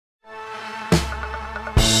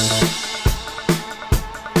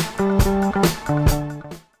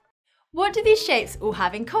do these shapes all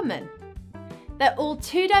have in common? They're all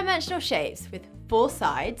two-dimensional shapes with 4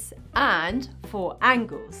 sides and 4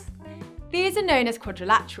 angles. These are known as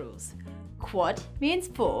quadrilaterals. Quad means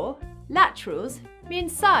 4, laterals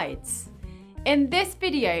means sides. In this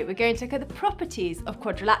video, we're going to look at the properties of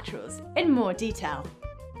quadrilaterals in more detail.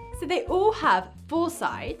 So they all have 4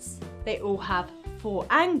 sides, they all have 4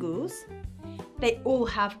 angles, they all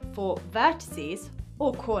have 4 vertices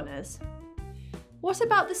or corners. What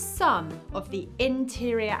about the sum of the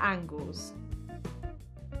interior angles?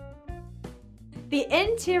 The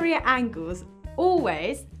interior angles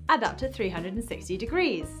always add up to 360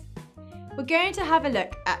 degrees. We're going to have a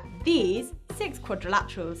look at these 6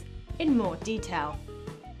 quadrilaterals in more detail.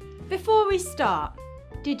 Before we start,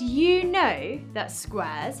 did you know that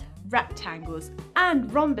squares, rectangles and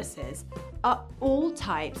rhombuses are all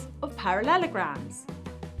types of parallelograms?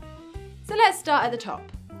 So let's start at the top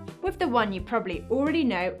with the one you probably already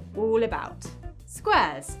know all about,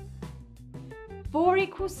 squares. 4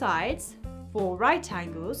 equal sides, 4 right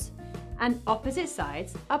angles, and opposite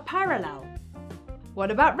sides are parallel.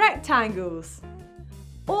 What about rectangles?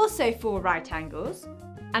 Also 4 right angles,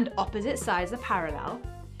 and opposite sides are parallel,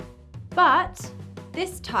 but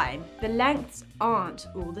this time the lengths aren't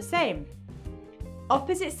all the same.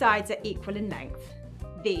 Opposite sides are equal in length,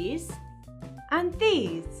 these and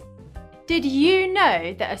these. Did you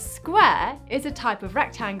know that a square is a type of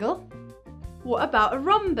rectangle? What about a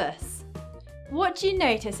rhombus? What do you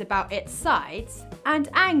notice about its sides and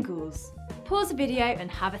angles? Pause the video and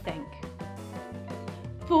have a think.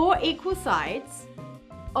 4 equal sides,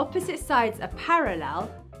 opposite sides are parallel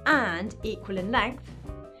and equal in length,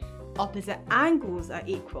 opposite angles are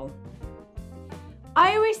equal.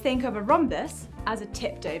 I always think of a rhombus as a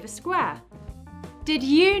tipped over square. Did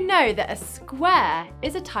you know that a square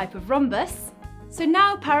is a type of rhombus? So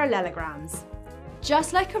now parallelograms.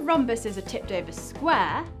 Just like a rhombus is a tipped over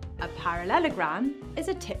square, a parallelogram is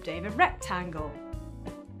a tipped over rectangle.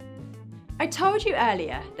 I told you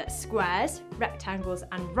earlier that squares, rectangles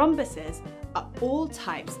and rhombuses are all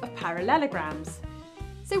types of parallelograms.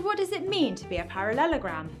 So what does it mean to be a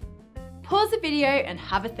parallelogram? Pause the video and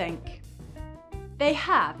have a think. They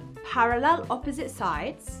have parallel opposite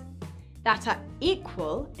sides that are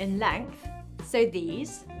equal in length, so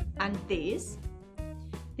these and these.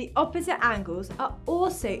 The opposite angles are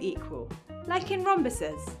also equal, like in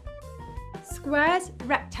rhombuses. Squares,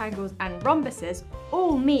 rectangles and rhombuses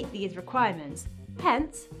all meet these requirements,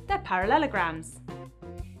 hence they're parallelograms.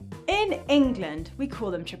 In England, we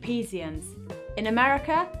call them trapeziums. In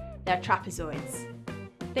America, they're trapezoids.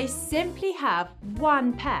 They simply have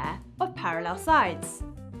one pair of parallel sides.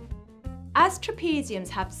 As trapeziums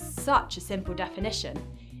have such a simple definition,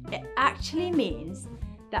 it actually means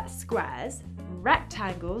that squares,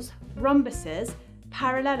 rectangles, rhombuses,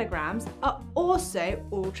 parallelograms are also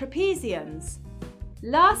all trapeziums.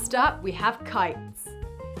 Last up, we have kites.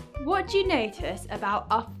 What do you notice about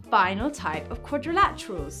our final type of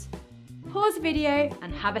quadrilaterals? Pause the video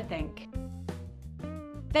and have a think.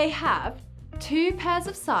 They have 2 pairs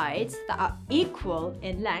of sides that are equal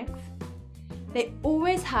in length. They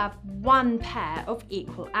always have 1 pair of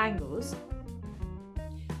equal angles.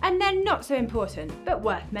 And then not so important, but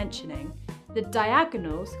worth mentioning, the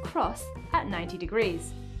diagonals cross at 90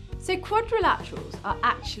 degrees. So quadrilaterals are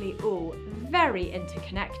actually all very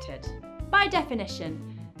interconnected. By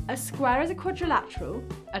definition, a square is a quadrilateral,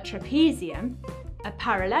 a trapezium, a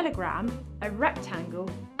parallelogram, a rectangle,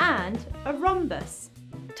 and a rhombus.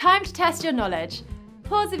 Time to test your knowledge.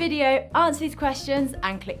 Pause the video, answer these questions,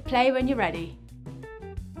 and click play when you're ready.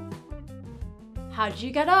 How did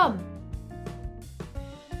you get on?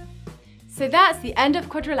 So that's the end of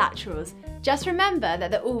quadrilaterals. Just remember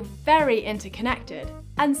that they're all very interconnected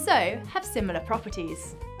and so have similar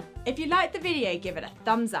properties. If you liked the video, give it a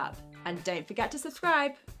thumbs up and don't forget to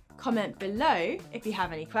subscribe. Comment below if you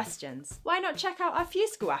have any questions. Why not check out our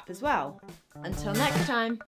Preschool app as well? Until next time.